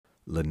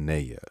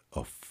Linnea,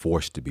 a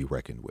force to be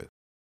reckoned with,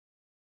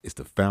 is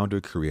the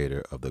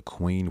founder-creator of the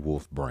Queen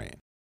Wolf brand,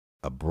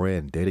 a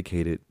brand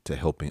dedicated to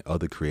helping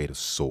other creatives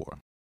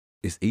soar.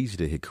 It's easy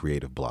to hit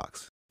creative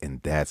blocks,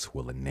 and that's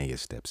where Linnea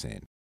steps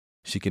in.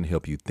 She can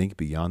help you think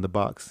beyond the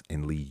box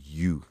and lead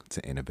you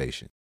to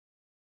innovation.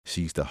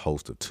 She's the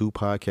host of 2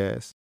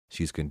 podcasts.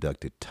 She's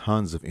conducted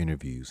tons of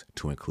interviews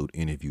to include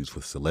interviews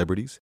with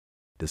celebrities,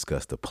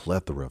 discussed a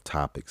plethora of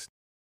topics,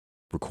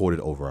 recorded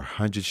over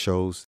 100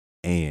 shows,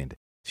 and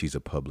she's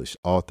a published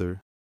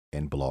author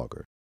and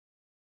blogger.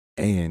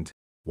 And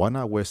why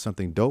not wear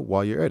something dope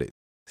while you're at it?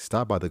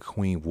 Stop by the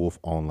Queen Wolf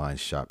online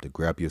shop to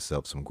grab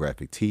yourself some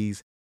graphic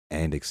tees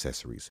and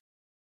accessories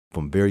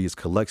from various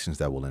collections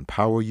that will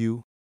empower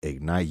you,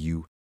 ignite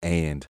you,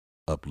 and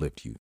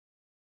uplift you.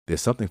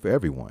 There's something for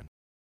everyone.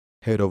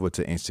 Head over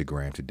to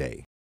Instagram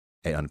today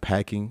at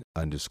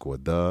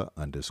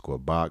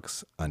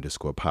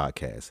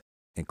unpacking_the_box_podcast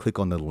and click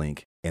on the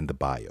link in the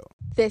bio.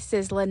 This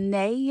is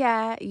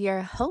Linnea,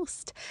 your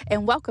host,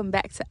 and welcome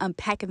back to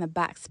Unpacking the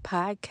Box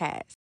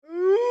podcast.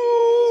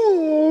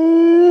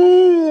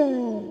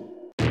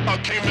 I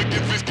came to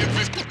get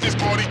this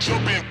party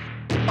jumping.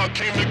 I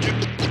came to get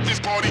this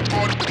party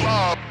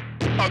live.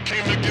 I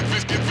came to get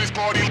this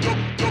party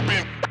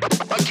jumping.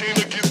 I came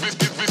to get this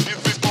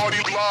party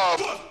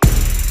live.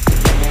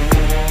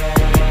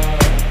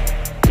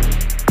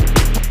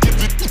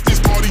 This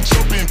party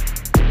jumping.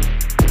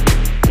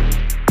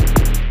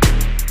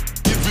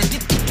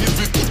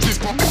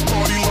 This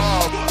party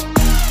live.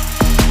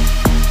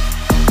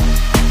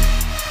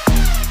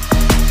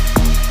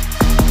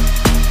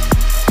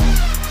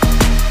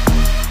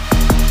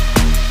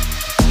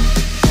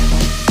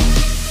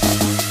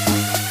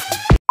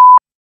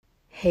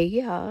 Hey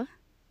y'all.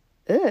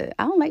 I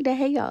don't like that.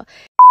 Hey y'all.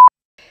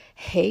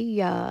 Hey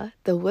y'all.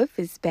 The Wolf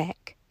is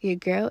back. Your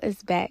girl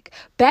is back.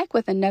 Back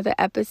with another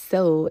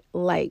episode.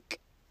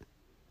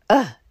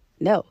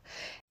 No.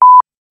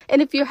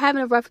 And if you're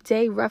having a rough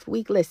day, rough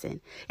week,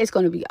 listen. It's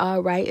going to be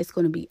all right. It's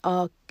going to be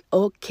all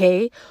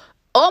okay.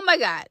 Oh my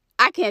God.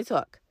 I can't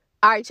talk.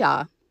 All right,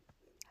 y'all.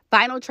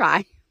 Final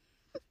try.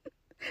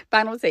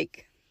 Final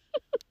take.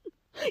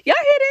 Y'all hear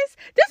this?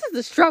 This is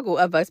the struggle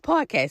of us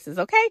podcasters,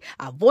 okay?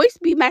 Our voice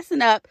be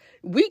messing up.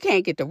 We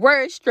can't get the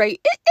words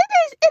straight.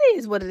 It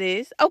is what it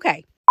is.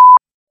 Okay.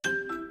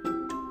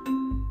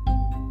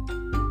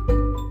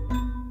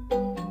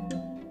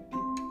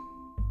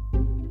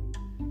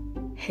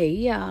 Hey,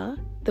 y'all.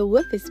 The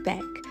Wolf is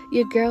back.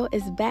 Your girl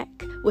is back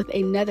with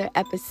another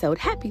episode.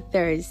 Happy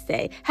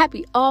Thursday.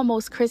 Happy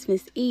almost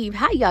Christmas Eve.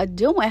 How y'all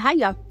doing? How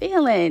y'all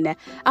feeling?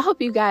 I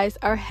hope you guys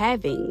are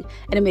having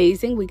an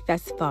amazing week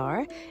thus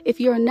far. If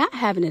you're not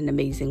having an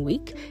amazing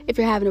week, if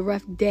you're having a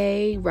rough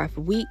day, rough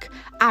week,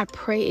 I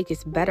pray it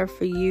gets better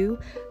for you.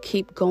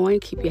 Keep going.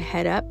 Keep your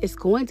head up. It's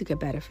going to get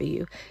better for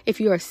you.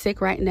 If you are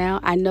sick right now,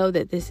 I know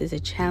that this is a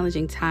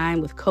challenging time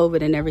with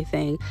COVID and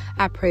everything.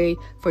 I pray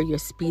for your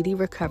speedy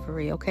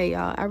recovery. Okay,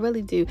 y'all? I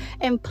really do.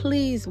 And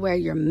please wear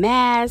your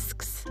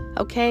masks,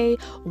 okay?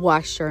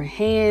 Wash your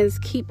hands.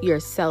 Keep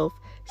yourself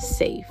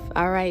safe,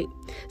 all right?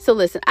 So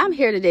listen, I'm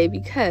here today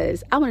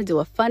because I want to do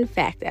a fun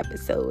fact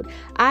episode.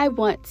 I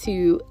want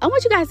you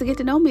guys to get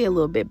to know me a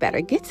little bit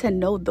better. Get to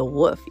know the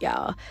Wolf,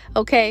 y'all,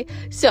 okay?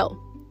 So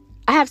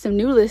I have some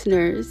new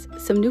listeners,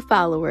 some new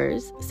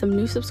followers, some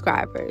new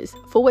subscribers,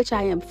 for which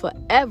I am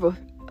forever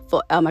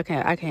I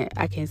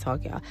can't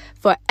talk, y'all.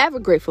 Forever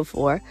grateful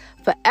for,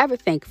 forever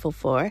thankful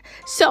for.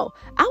 So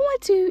I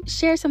want to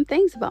share some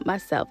things about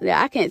myself.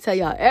 Now, I can't tell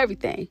y'all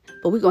everything,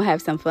 but we're going to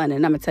have some fun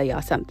and I'm going to tell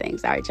y'all some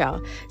things. All right,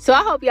 y'all. So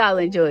I hope y'all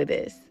enjoy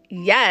this.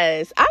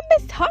 Yes, I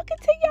miss talking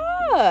to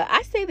y'all.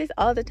 I say this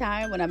all the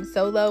time when I'm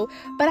solo,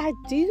 but I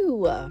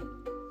do. I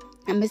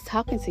miss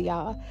talking to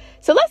y'all.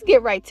 So let's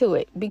get right to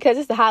it because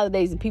it's the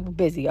holidays and people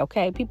busy,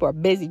 okay? People are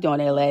busy doing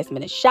their last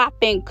minute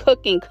shopping,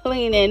 cooking,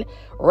 cleaning,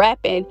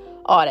 wrapping,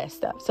 all that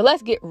stuff. So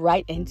let's get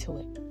right into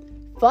it.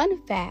 Fun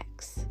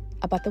facts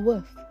about the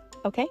Wolf,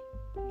 okay?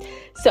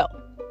 So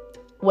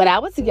when I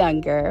was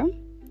younger,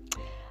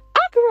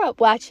 I grew up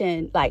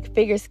watching like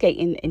figure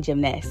skating and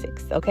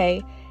gymnastics,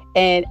 okay?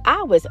 And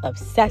I was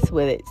obsessed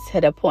with it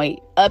to the point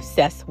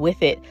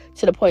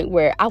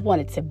where I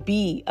wanted to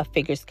be a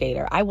figure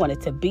skater. I wanted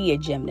to be a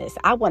gymnast.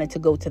 I wanted to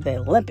go to the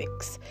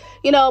Olympics,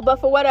 but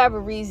for whatever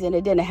reason,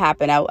 it didn't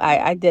happen.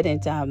 I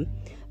didn't,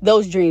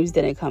 those dreams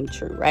didn't come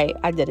true, right?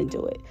 I didn't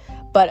do it.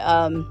 But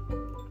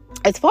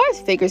as far as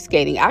figure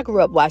skating, I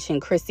grew up watching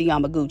Kristi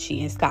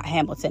Yamaguchi and Scott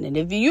Hamilton. And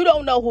if you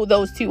don't know who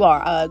those two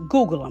are,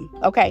 Google them,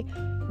 okay?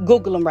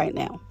 Google them right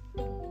now.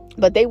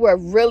 But they were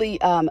really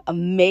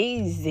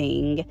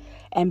amazing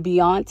and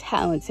beyond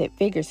talented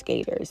figure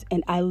skaters.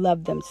 And I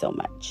love them so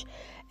much.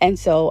 And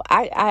so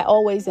I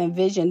always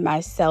envisioned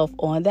myself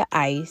on the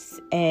ice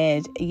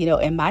and,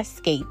 in my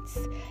skates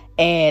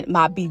and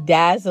my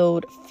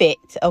bedazzled fit.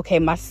 Okay,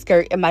 my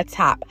skirt and my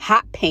top,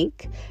 hot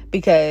pink,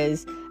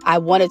 because I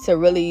wanted to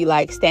really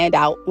stand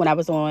out when I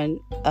was on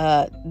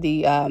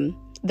the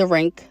the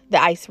rink,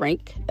 the ice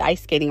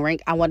skating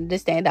rink. I wanted to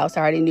stand out, so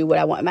I already knew what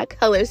I wanted my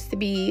colors to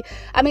be.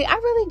 I mean, I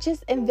really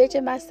just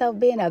envisioned myself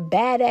being a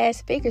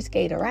badass figure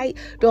skater, right?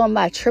 Doing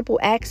my triple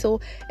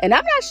axel. And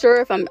I'm not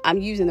sure if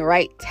I'm using the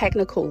right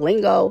technical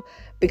lingo,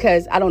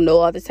 because I don't know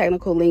all the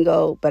technical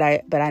lingo, but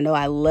I know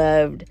I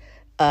loved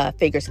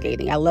figure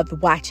skating. I loved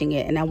watching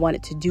it, and I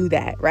wanted to do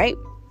that, right?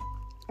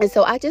 And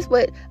so I just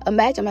would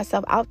imagine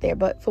myself out there,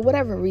 but for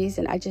whatever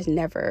reason, I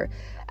never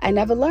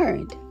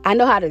learned. I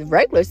know how to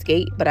regular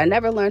skate, but I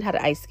never learned how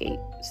to ice skate.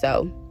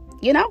 So,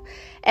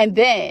 and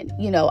then,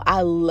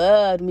 I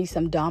loved me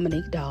some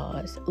Dominique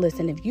Dawes.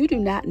 Listen, if you do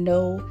not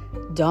know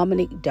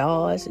Dominique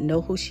Dawes,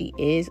 know who she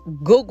is,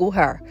 Google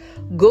her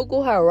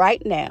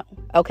right now.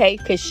 Okay.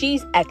 Cause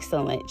she's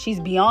excellent. She's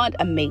beyond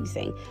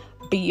amazing,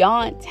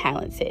 beyond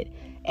talented.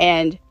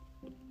 And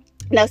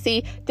now,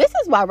 see, this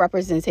is why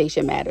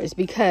representation matters,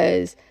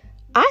 because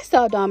I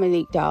saw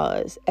Dominique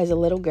Dawes as a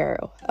little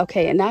girl,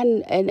 okay, and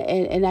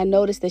I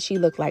noticed that she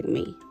looked like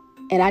me,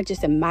 and I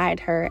just admired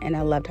her, and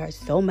I loved her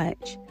so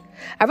much.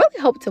 I really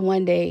hope to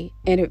one day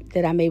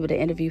that I'm able to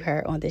interview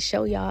her on this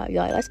show, y'all.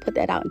 Let's put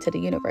that out into the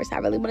universe. I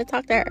really want to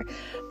talk to her.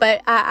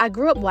 But I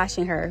grew up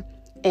watching her,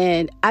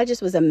 and I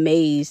just was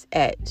amazed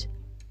at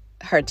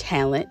her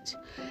talent.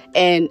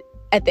 And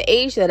at the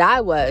age that I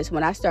was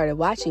when I started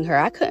watching her,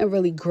 I couldn't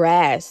really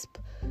grasp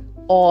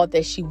all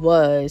that she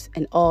was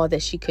and all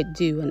that she could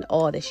do and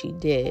all that she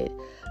did.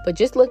 But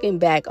just looking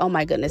back, oh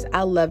my goodness,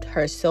 I loved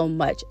her so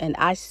much. And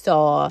I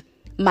saw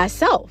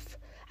myself.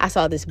 I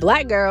saw this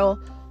black girl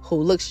who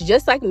looks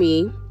just like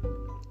me.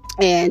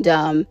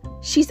 And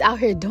she's out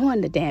here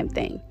doing the damn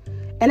thing.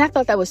 And I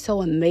thought that was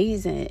so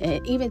amazing.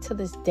 And even to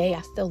this day,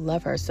 I still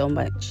love her so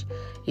much.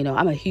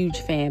 I'm a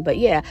huge fan. But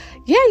yeah,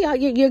 y'all,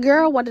 your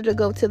girl wanted to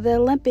go to the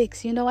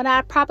Olympics, and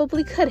I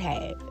probably could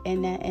have.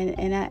 And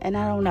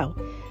I don't know.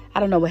 I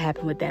don't know what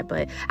happened with that,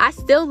 but I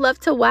still love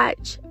to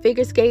watch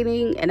figure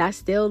skating, and I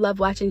still love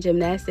watching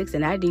gymnastics,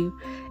 and I do.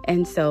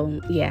 And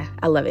so, yeah,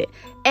 I love it.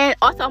 And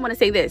also, I want to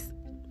say this.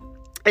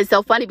 It's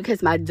so funny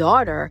because my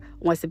daughter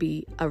wants to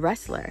be a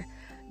wrestler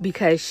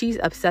because she's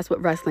obsessed with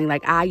wrestling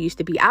like I used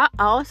to be. I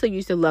also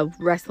used to love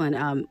wrestling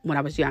when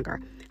I was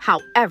younger.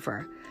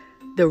 However,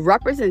 the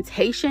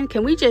representation,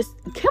 can we just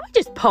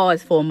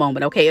pause for a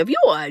moment, okay? If you're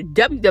a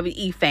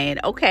WWE fan,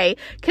 okay,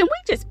 can we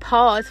just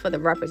pause for the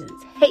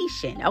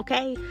representation,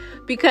 okay?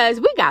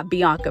 Because we got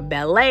Bianca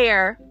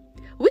Belair,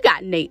 we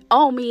got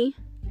Naomi,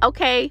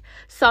 okay,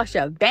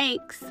 Sasha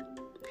Banks.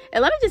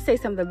 And let me just say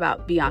something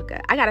about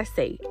Bianca. I gotta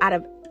say, out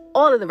of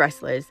all of the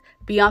wrestlers,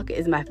 Bianca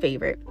is my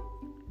favorite.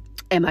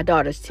 And my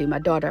daughters too. My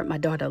daughter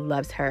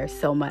loves her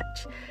so much.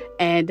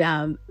 And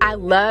I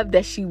love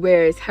that she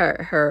wears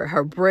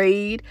her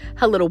braid,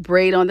 her little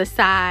braid on the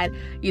side.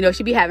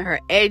 She be having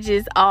her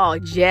edges all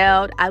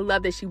gelled. I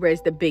love that she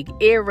wears the big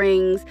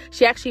earrings.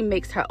 She actually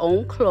makes her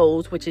own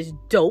clothes, which is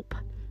dope.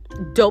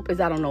 Dope as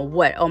I don't know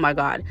what. Oh my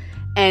God.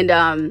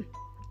 And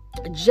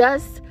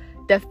just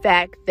the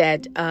fact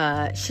that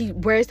she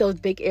wears those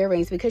big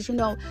earrings, because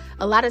a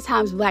lot of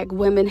times black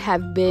women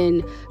have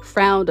been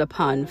frowned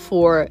upon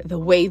for the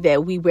way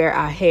that we wear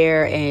our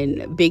hair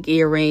and big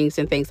earrings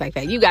and things like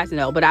that. You guys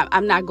know, but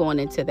I'm not going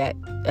into that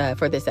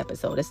for this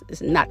episode.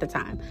 It's not the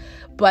time.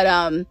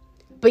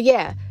 But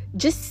yeah,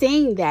 just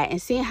seeing that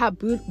and seeing how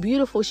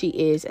beautiful she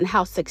is and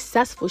how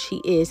successful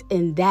she is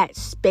in that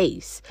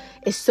space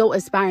is so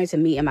inspiring to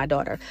me and my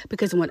daughter.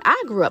 Because when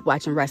I grew up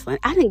watching wrestling,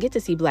 I didn't get to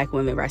see black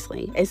women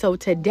wrestling. And so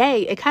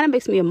today, it kind of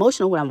makes me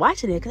emotional when I'm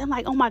watching it, because I'm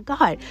like, oh my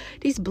God,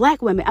 these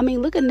black women. I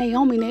mean, look at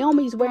Naomi.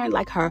 Naomi's wearing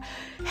like her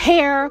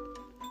hair,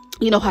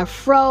 her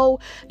fro,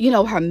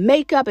 her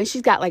makeup, and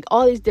she's got like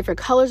all these different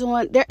colors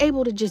on. They're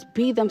able to just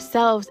be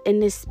themselves in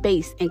this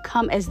space and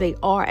come as they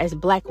are as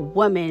black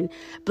women,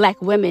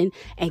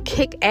 and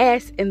kick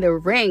ass in the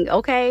ring.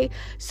 Okay.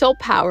 So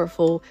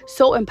powerful,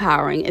 so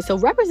empowering. And so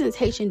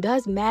representation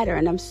does matter.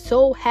 And I'm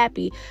so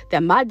happy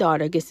that my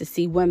daughter gets to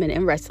see women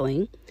in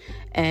wrestling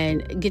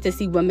and get to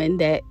see women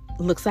that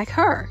looks like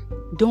her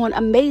doing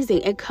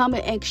amazing and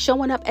coming and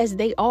showing up as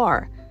they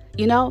are.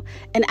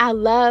 And I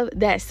love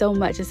that so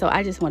much. And so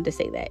I just wanted to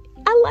say that.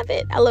 I love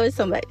it. I love it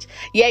so much.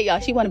 Yeah, y'all,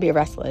 she want to be a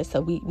wrestler. So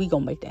we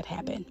going to make that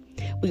happen.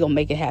 We going to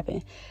make it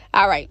happen.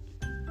 All right.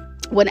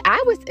 When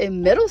I was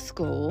in middle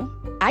school,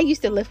 I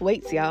used to lift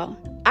weights, y'all.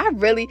 I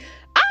don't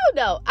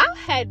know. I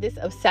had this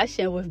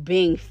obsession with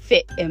being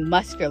fit and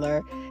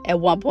muscular at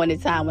one point in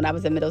time when I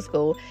was in middle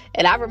school.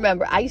 And I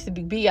remember I used to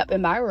be up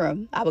in my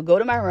room. I would go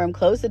to my room,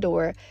 close the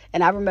door.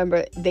 And I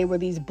remember they were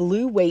these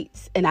blue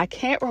weights. And I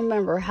can't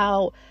remember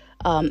how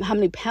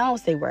many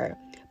pounds they were,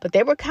 but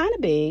they were kind of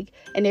big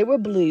and they were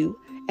blue.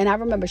 And I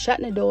remember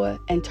shutting the door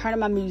and turning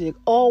my music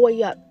all the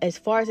way up as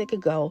far as it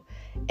could go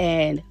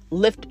and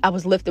I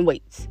was lifting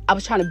weights. I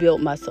was trying to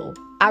build muscle.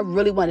 I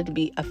really wanted to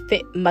be a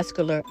fit,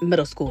 muscular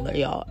middle schooler,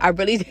 y'all. I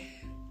really did.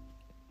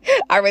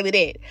 I really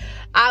did.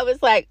 I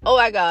was like, oh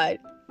my God.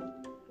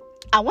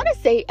 I want to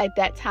say at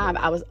that time,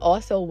 I was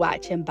also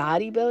watching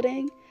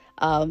bodybuilding.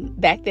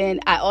 back then.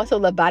 I also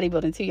love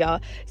bodybuilding too, y'all.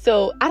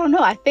 So I don't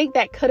know. I think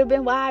that could have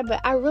been why, but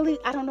I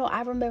don't know.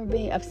 I remember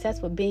being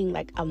obsessed with being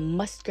like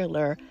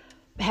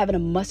having a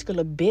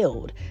muscular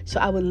build. So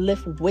I would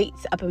lift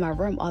weights up in my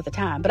room all the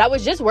time. But I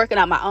was just working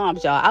out my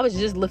arms, y'all. I was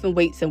just lifting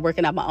weights and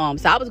working out my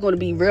arms. So I was going to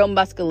be real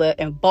muscular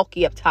and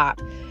bulky up top.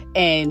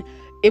 And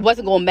it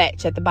wasn't going to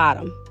match at the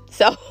bottom.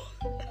 So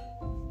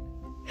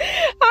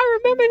I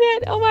remember that.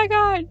 Oh my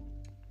God.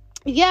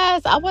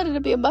 Yes, I wanted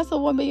to be a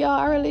muscle woman, y'all.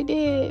 I really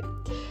did.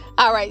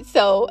 All right.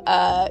 So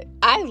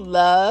I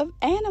love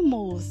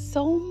animals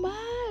so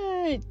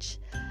much.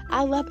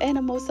 I love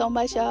animals so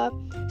much, y'all.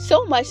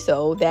 So much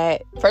so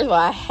that, first of all,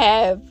 I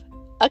have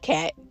a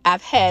cat.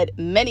 I've had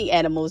many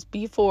animals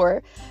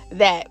before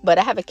that, but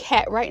I have a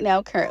cat right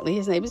now currently.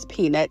 His name is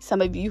Peanut.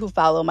 Some of you who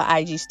follow my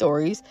IG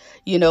stories,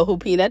 you know who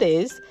Peanut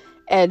is.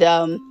 And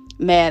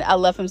man, I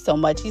love him so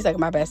much. He's like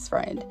my best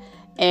friend.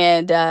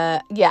 And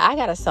yeah, I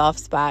got a soft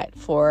spot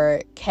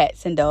for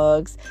cats and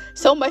dogs.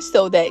 So much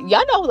so that,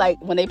 y'all know, like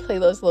when they play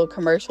those little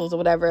commercials or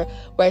whatever,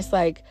 where it's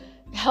like,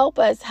 help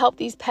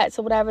these pets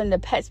or whatever, and the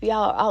pets be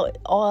all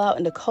out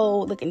in the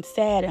cold looking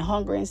sad and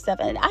hungry and stuff,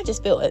 and I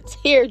just feel a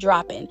tear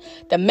dropping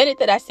the minute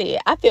that I see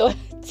it. I feel a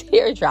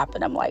tear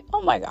dropping. I'm like,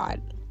 oh my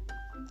God,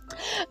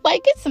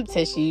 like, get some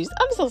tissues.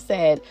 I'm so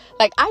sad.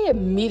 Like, I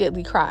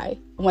immediately cry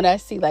when I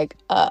see like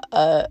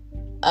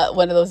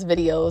one of those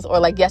videos, or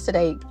like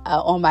yesterday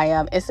on my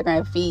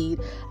Instagram feed,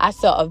 I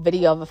saw a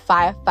video of a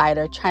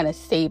firefighter trying to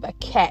save a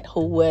cat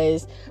who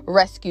was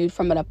rescued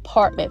from an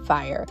apartment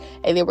fire,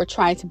 and they were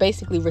trying to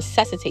basically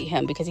resuscitate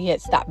him because he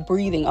had stopped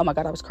breathing. Oh my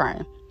God, I was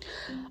crying.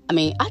 I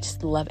mean, I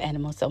just love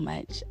animals so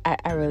much.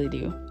 I really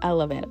do. I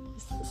love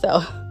animals.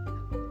 So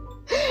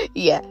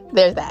yeah,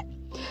 there's that.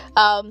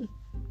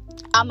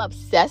 I'm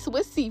obsessed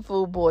with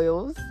seafood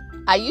boils.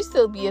 I used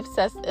to be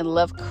obsessed and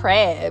love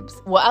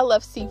crabs. Well, I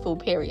love seafood,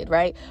 period,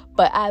 right?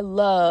 But I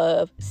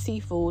love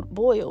seafood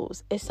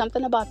boils. It's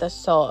something about the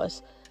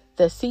sauce.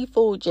 The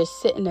seafood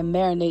just sitting and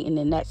marinating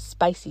in that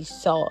spicy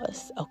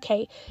sauce,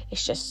 okay?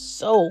 It's just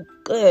so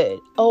good.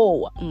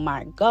 Oh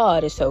my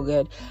God, it's so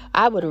good.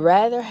 I would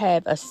rather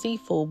have a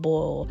seafood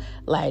boil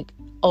like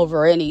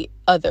over any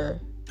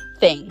other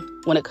thing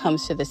when it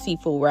comes to the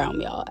seafood realm,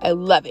 y'all. I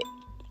love it.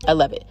 I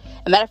love it.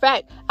 As a matter of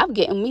fact, I'm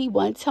getting me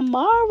one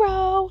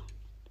tomorrow.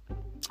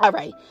 All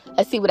right,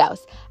 let's see what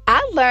else. I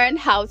learned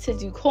how to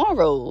do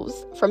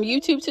cornrows from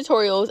YouTube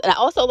tutorials, and I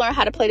also learned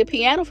how to play the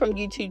piano from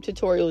YouTube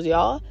tutorials,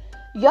 y'all.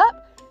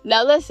 Yup.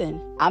 Now listen,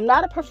 I'm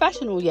not a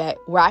professional yet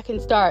where I can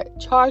start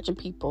charging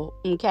people,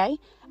 okay?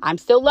 I'm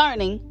still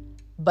learning,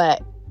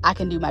 but I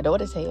can do my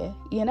daughter's hair,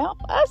 you know?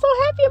 I'm so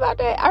happy about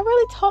that. I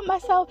really told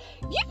myself,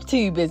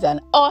 YouTube is an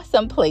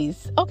awesome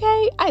place,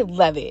 okay? I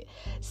love it.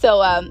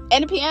 So,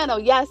 and the piano,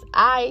 yes,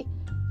 I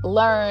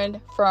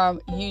learned from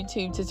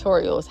YouTube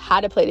tutorials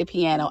how to play the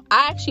piano.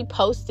 I actually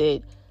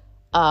posted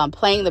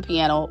playing the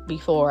piano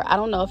before. I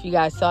don't know if you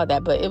guys saw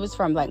that, but it was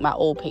from like my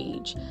old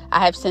page.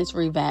 I have since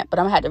revamped, but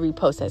I'm gonna have to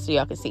repost that so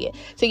y'all can see it.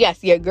 So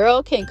yes, your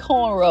girl can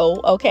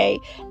cornrow, okay,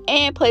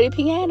 and play the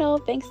piano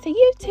thanks to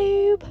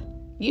YouTube.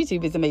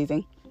 YouTube is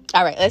amazing.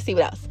 All right, let's see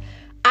what else.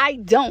 I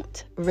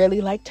don't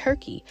really like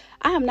turkey.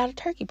 I am not a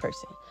turkey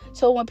person.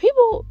 So when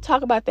people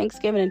talk about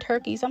Thanksgiving and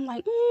turkeys, I'm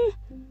like,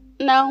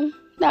 no,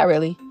 not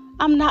really.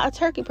 I'm not a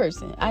turkey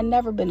person. I've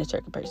never been a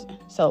turkey person.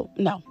 So,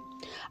 no.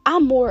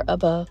 I'm more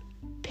of a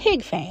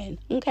pig fan,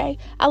 okay?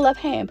 I love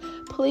ham.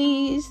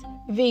 Please,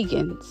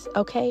 vegans,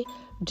 okay?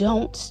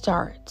 Don't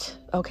start,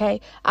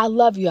 okay? I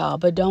love y'all,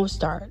 but don't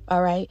start,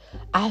 all right?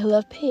 I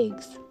love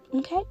pigs,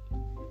 okay?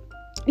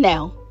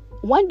 Now,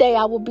 one day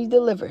I will be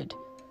delivered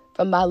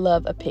from my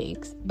love of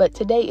pigs, but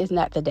today is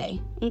not the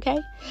day, okay?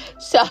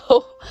 So,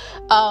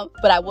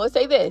 but I will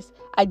say this.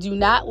 I do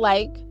not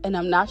like, and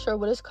I'm not sure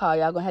what it's called.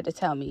 Y'all gonna have to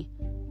tell me.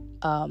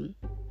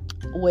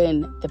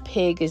 When the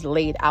pig is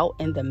laid out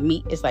and the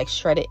meat is like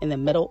shredded in the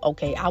middle,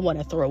 okay, I want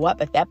to throw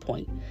up at that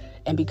point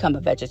and become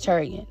a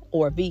vegetarian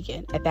or a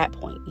vegan at that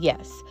point.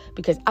 Yes,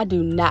 because I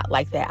do not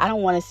like that. I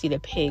don't want to see the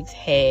pig's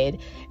head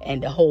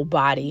and the whole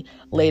body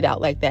laid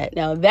out like that.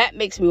 Now that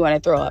makes me want to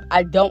throw up.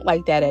 I don't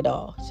like that at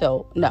all.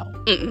 So no.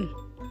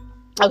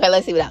 Okay,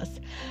 let's see what else.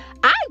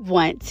 I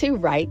want to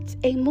write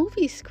a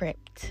movie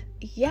script.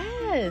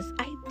 Yes,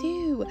 I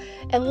do.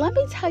 And let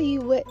me tell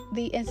you what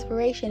the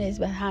inspiration is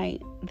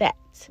behind that.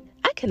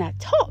 I cannot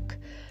talk.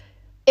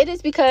 It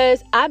is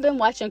because I've been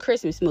watching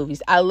Christmas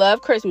movies. I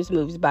love Christmas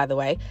movies, by the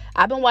way.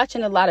 I've been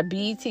watching a lot of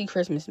BET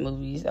Christmas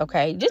movies,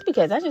 okay? Just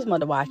because I just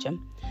want to watch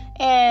them.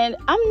 And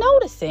I'm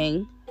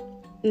noticing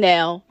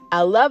now,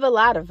 I love a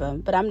lot of them,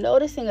 but I'm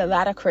noticing a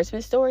lot of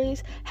Christmas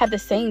stories have the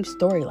same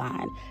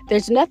storyline.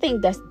 There's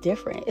nothing that's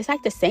different. It's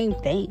like the same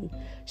thing.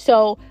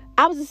 So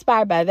I was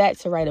inspired by that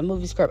to write a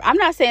movie script. I'm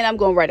not saying I'm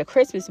going to write a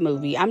Christmas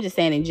movie. I'm just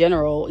saying in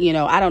general, you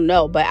know, I don't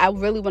know, but I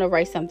really want to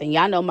write something.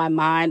 Y'all know my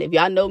mind. If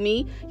y'all know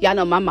me, y'all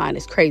know my mind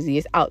is crazy.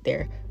 It's out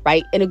there,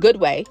 right? In a good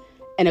way,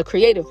 in a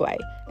creative way.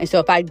 And so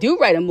if I do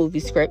write a movie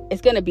script,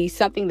 it's going to be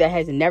something that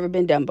has never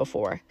been done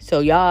before. So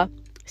y'all,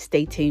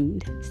 Stay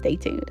tuned. Stay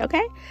tuned,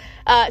 okay?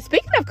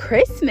 Speaking of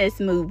Christmas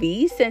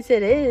movies, since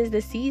it is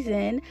the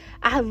season,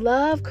 I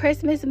love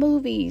Christmas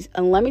movies.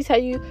 And let me tell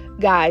you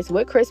guys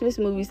what Christmas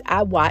movies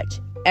I watch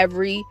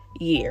every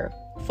year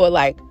for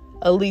like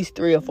at least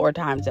 3 or 4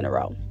 times in a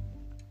row.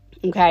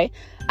 Okay?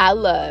 I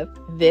love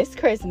This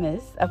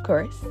Christmas, of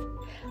course.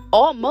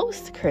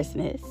 Almost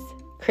Christmas.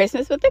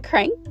 Christmas with the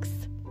Cranks.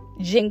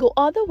 Jingle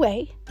All the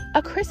Way.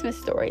 A Christmas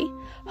Story.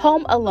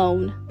 Home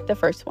Alone, the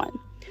first one.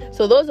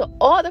 So those are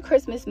all the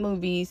Christmas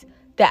movies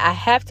that I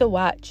have to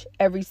watch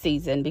every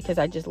season because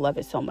I just love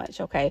it so much,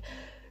 okay?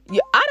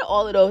 Out of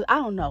all of those, I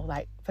don't know,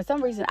 like, for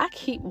some reason, I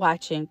keep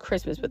watching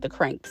Christmas with the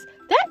Cranks.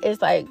 That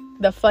is, like,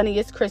 the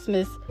funniest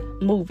Christmas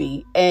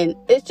movie, and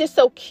it's just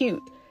so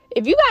cute.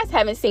 If you guys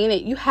haven't seen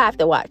it, you have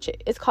to watch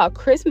it. It's called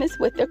Christmas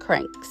with the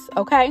Cranks,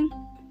 okay?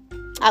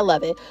 I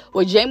love it.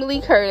 With Jamie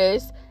Lee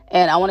Curtis,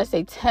 and I want to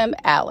say Tim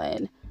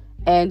Allen,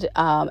 and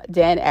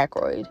Dan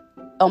Aykroyd.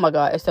 Oh, my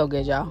God, it's so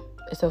good, y'all.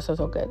 It's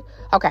so good.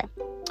 Okay.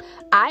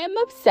 I am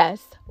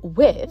obsessed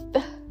with,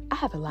 I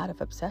have a lot of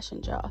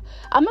obsessions, y'all.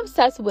 I'm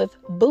obsessed with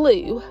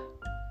Blue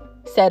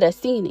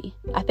Fettuccine.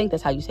 I think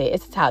that's how you say it.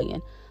 It's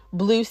Italian.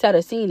 Blue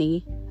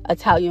Fettuccine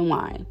Italian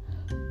wine.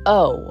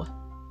 Oh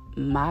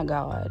my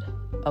God.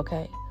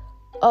 Okay.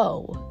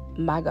 Oh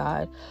my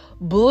God.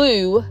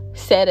 Blue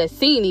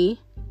Fettuccine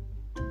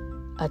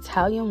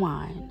Italian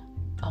wine.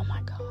 Oh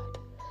my God.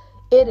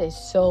 It is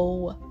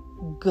so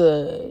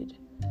good.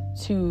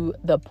 To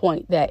the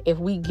point that if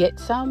we get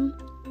some,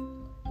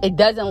 it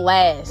doesn't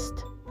last.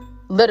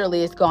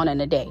 Literally, it's gone in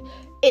a day.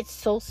 It's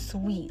so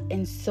sweet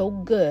and so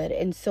good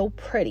and so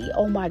pretty.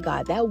 Oh my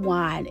God, that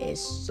wine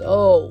is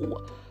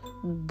so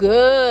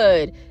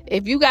good.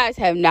 If you guys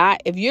have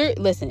not, if you're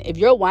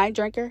a wine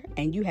drinker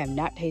and you have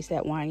not tasted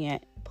that wine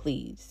yet,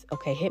 please,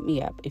 okay, hit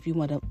me up if you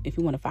want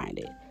to find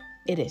it.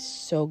 It is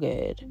so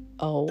good.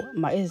 Oh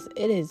my, it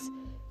is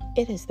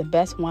the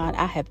best wine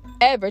I have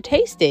ever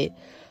tasted.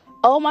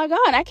 Oh my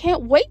God, I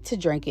can't wait to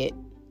drink it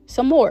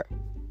some more.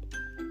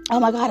 Oh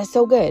my God, it's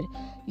so good.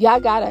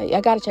 Y'all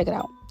gotta check it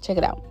out. Check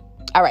it out.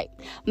 All right.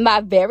 My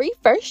very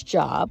first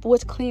job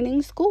was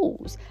cleaning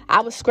schools.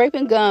 I was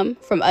scraping gum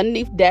from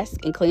underneath desks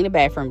and cleaning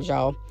bathrooms,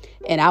 y'all.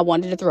 And I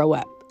wanted to throw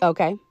up.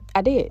 Okay,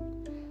 I did.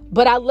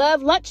 But I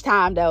love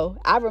lunchtime though.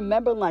 I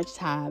remember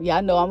lunchtime.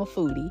 Y'all know I'm a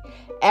foodie.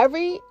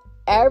 Every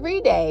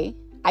day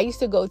I used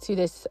to go to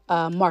this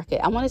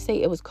market. I want to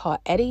say it was called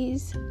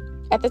Eddie's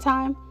at the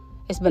time.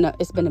 It's been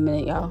a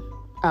minute,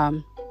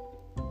 y'all.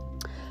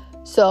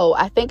 So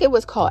I think it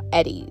was called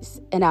Eddie's,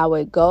 and I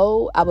would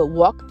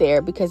walk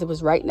there because it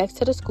was right next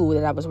to the school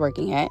that I was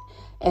working at,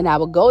 and I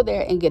would go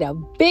there and get a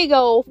big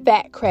old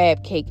fat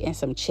crab cake and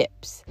some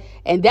chips.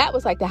 And that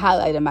was like the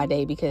highlight of my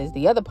day because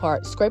the other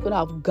part, scraping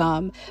off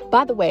gum.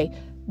 By the way,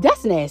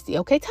 that's nasty,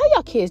 okay? Tell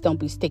y'all kids don't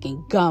be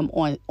sticking gum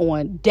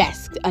on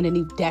desks,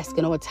 underneath desk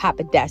and on top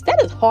of desk.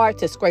 That is hard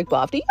to scrape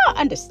off. Do y'all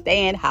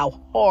understand how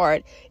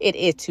hard it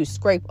is to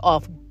scrape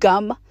off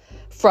gum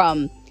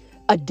from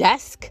a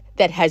desk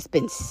that has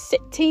been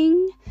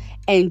sitting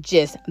and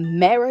just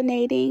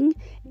marinating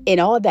in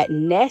all that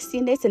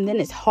nastiness, and then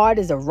it's hard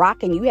as a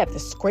rock and you have to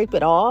scrape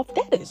it off?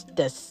 That is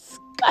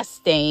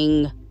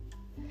disgusting.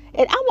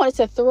 And I wanted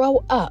to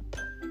throw up.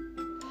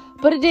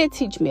 But it did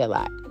teach me a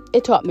lot.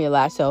 It taught me a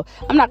lot. So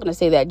I'm not going to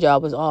say that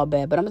job was all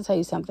bad, but I'm going to tell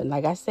you something.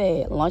 Like I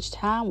said,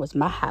 lunchtime was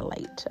my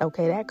highlight.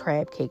 Okay, that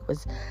crab cake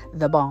was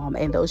the bomb,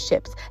 and those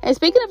chips. And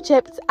speaking of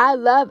chips, I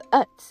love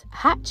Utz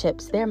hot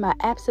chips. They're my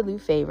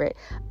absolute favorite.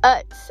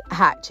 Utz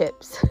hot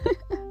chips.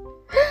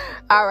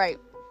 All right.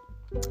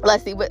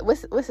 Let's see.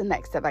 What's the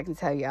next step I can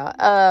tell y'all?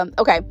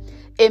 Okay.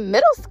 In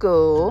middle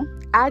school,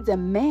 I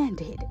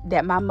demanded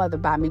that my mother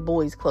buy me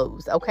boys'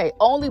 clothes. Okay.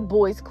 Only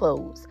boys'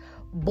 clothes.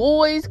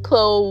 Boys'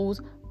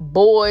 clothes.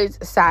 Boys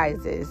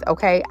sizes.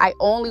 Okay, I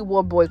only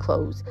wore boy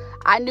clothes.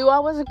 I knew I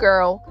was a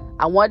girl.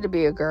 I wanted to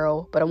be a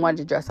girl, but I wanted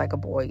to dress like a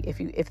boy.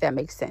 If that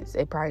makes sense.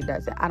 It probably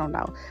doesn't. I don't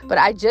know. But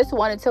I just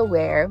wanted to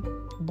wear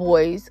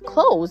boys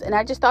clothes, and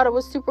I just thought it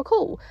was super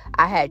cool.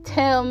 I had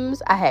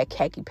Timbs, I had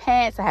khaki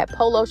pants, I had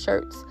polo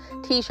shirts,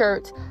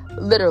 t-shirts,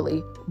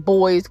 literally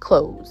boys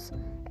clothes.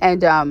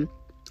 And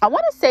I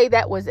want to say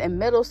that was in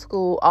middle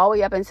school all the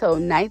way up until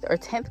 9th or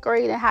 10th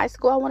grade in high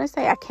school. I want to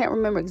say, I can't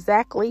remember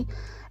exactly.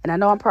 And I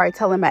know I'm probably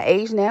telling my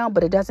age now,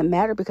 but it doesn't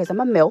matter because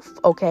I'm a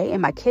MILF, okay?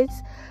 And my kids'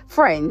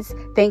 friends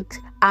think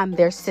I'm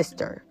their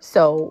sister.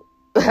 So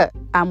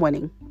I'm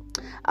winning.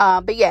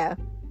 But yeah,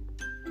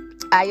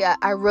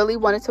 I really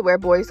wanted to wear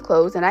boys'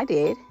 clothes, and I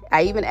did.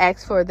 I even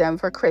asked for them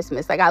for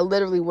Christmas. Like, I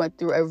literally went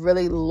through a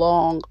really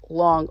long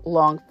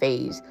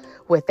phase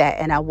with that.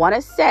 And I want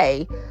to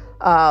say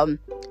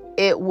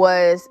it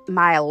was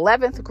my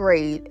 11th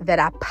grade that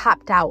I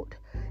popped out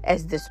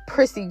as this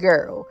prissy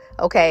girl.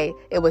 Okay,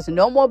 it was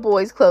no more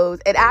boys' clothes,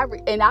 and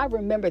I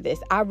remember this.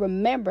 I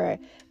remember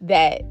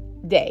that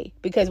day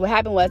because what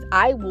happened was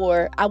I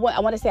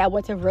want to say I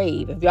went to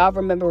Rave. If y'all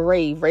remember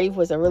Rave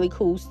was a really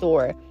cool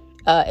store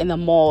in the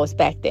malls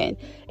back then.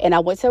 And I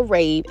went to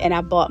Rave and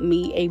I bought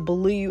me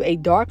a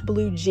dark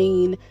blue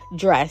jean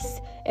dress.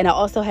 And I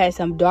also had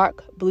some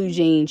dark blue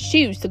jean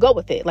shoes to go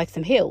with it, like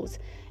some heels.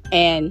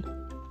 And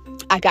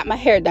I got my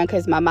hair done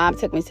because my mom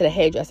took me to the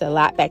hairdresser a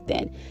lot back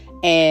then.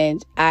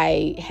 And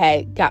I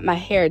had got my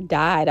hair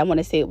dyed. I want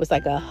to say it was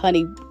like a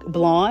honey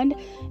blonde.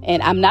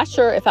 And I'm not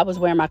sure if I was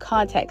wearing my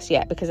contacts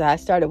yet because I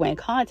started wearing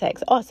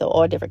contacts also,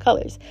 all different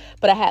colors.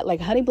 But I had like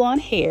honey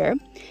blonde hair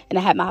and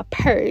I had my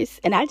purse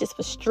and I just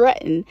was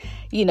strutting,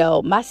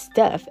 my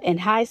stuff in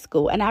high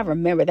school. And I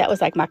remember that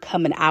was like my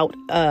coming out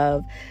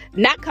of,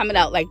 not coming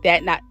out like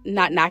that, not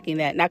knocking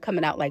that, not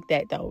coming out like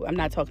that though. I'm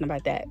not talking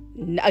about that.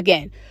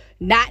 Again,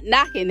 not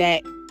knocking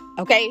that.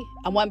 Okay,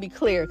 I want to be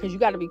clear because you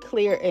got to be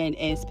clear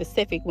and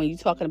specific when you're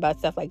talking about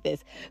stuff like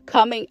this.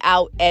 Coming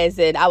out as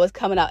in, I was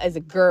coming out as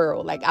a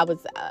girl. Like I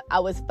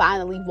was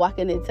finally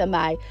walking into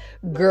my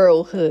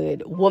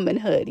girlhood,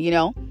 womanhood,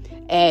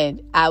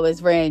 and I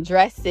was wearing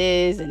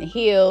dresses and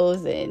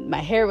heels and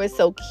my hair was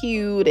so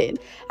cute and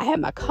I had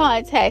my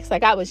contacts.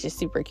 Like I was just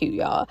super cute,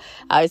 y'all.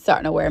 I was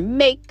starting to wear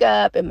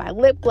makeup and my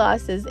lip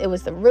glosses. It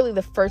was really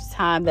the first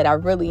time that I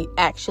really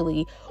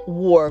actually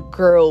wore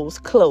girls'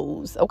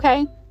 clothes.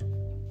 Okay.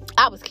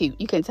 I was cute.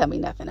 You couldn't tell me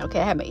nothing. Okay.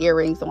 I had my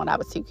earrings on. I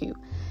was too cute.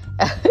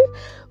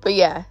 But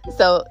yeah.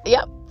 So,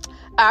 yep.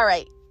 All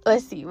right.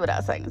 Let's see what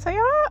else I can tell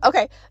y'all.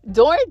 Okay.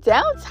 During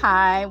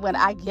downtime, when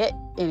I get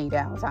any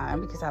downtime,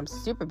 because I'm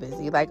super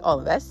busy, like all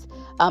of us,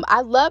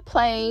 I love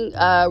playing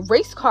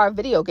race car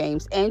video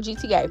games and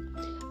GTA.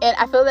 And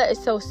I feel that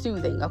it's so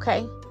soothing.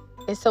 Okay.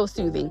 It's so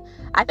soothing.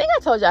 I think I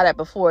told y'all that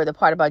before, the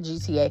part about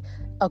GTA.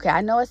 Okay,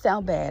 I know it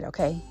sounds bad,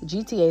 okay?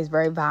 GTA is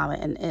very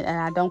violent, and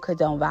I don't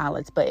condone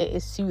violence, but it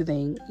is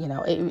soothing,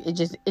 it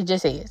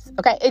just is,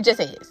 okay? It just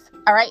is,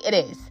 all right? It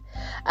is.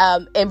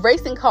 And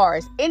racing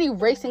cars, any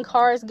racing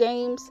cars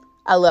games,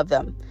 I love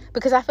them.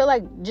 Because I feel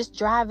like just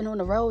driving on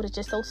the road is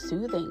just so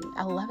soothing.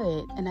 I love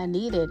it, and I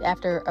need it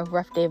after a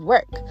rough day of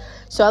work.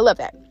 So I love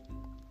that.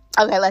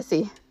 Okay, let's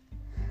see.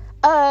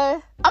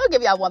 I'm gonna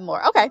give y'all one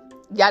more. Okay.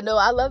 Y'all know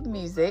I love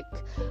music.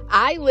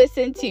 I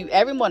listen to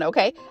every morning,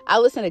 okay? I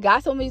listen to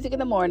gospel music in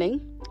the morning.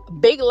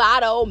 Big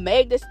Lotto,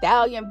 Meg Thee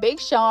Stallion, Big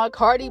Sean,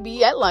 Cardi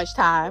B at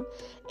lunchtime.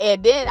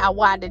 And then I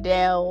wind it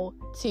down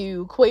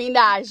to Queen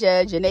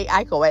Naija, Jhené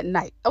Aiko at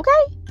night. Okay?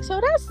 So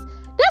that's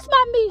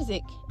my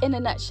music in a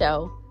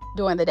nutshell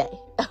during the day.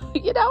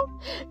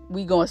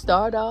 We gonna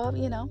start off,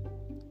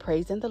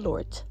 praising the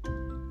Lord.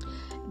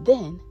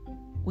 Then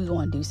we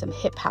gonna do some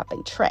hip hop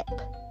and trap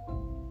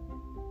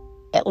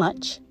at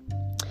lunch.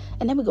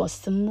 And then we're going to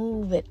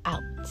smooth it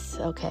out,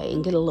 okay,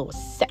 and get a little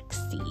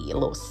sexy, a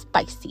little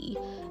spicy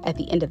at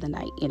the end of the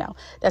night,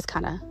 That's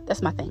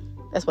my thing.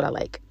 That's what I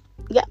like.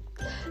 Yeah.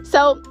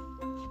 So,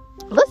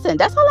 listen,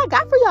 that's all I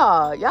got for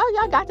y'all.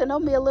 Y'all got to know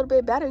me a little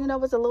bit better. It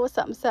was a little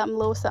something, something.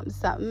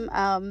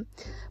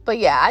 But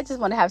yeah, I just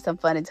want to have some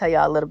fun and tell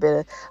y'all a little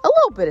bit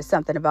of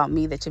something about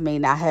me that you may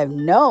not have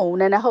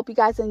known. And I hope you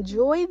guys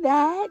enjoy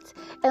that.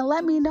 And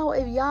let me know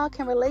if y'all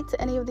can relate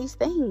to any of these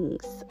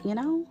things,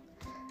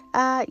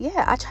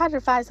 I tried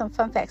to find some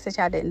fun facts that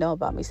y'all didn't know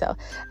about me. So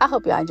I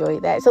hope y'all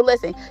enjoyed that. So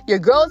listen, your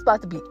girl's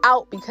about to be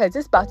out because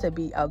it's about to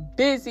be a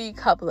busy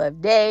couple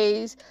of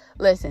days.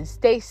 Listen,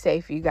 stay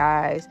safe, you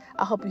guys.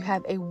 I hope you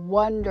have a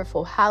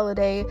wonderful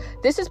holiday.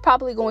 This is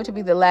probably going to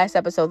be the last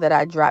episode that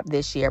I drop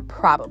this year.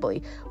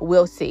 Probably.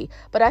 We'll see.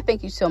 But I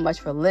thank you so much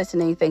for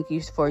listening. Thank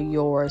you for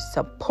your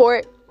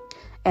support.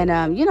 And,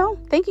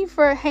 thank you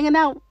for hanging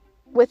out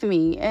with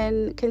me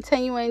and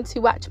continuing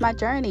to watch my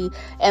journey.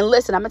 And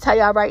listen, I'm gonna tell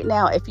y'all right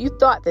now, if you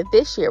thought that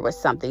this year was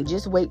something,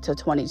 just wait till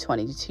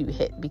 2022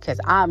 hit, because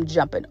I'm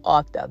jumping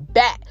off the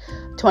bat.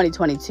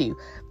 2022,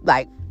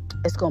 like,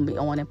 it's gonna be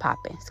on and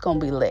popping. It's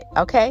gonna be lit.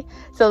 Okay,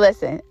 so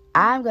listen,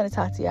 I'm going to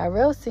talk to y'all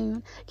real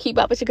soon. Keep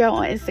up with your girl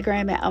on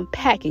Instagram at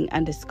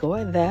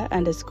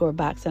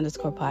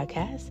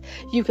unpacking_the_box_podcast.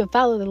 You can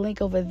follow the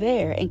link over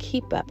there and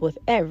keep up with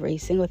every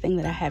single thing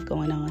that I have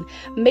going on.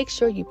 Make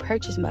sure you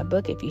purchase my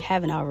book if you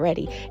haven't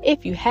already.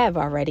 If you have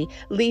already,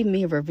 leave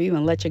me a review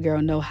and let your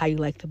girl know how you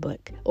like the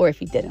book, or if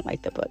you didn't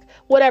like the book.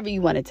 Whatever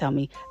you want to tell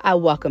me, I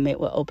welcome it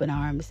with open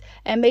arms.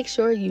 And make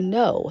sure you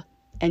know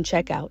and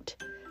check out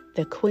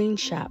the Queen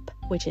Shop,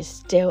 which is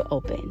still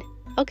open.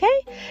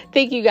 Okay?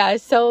 Thank you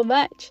guys so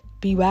much.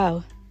 Be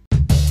well.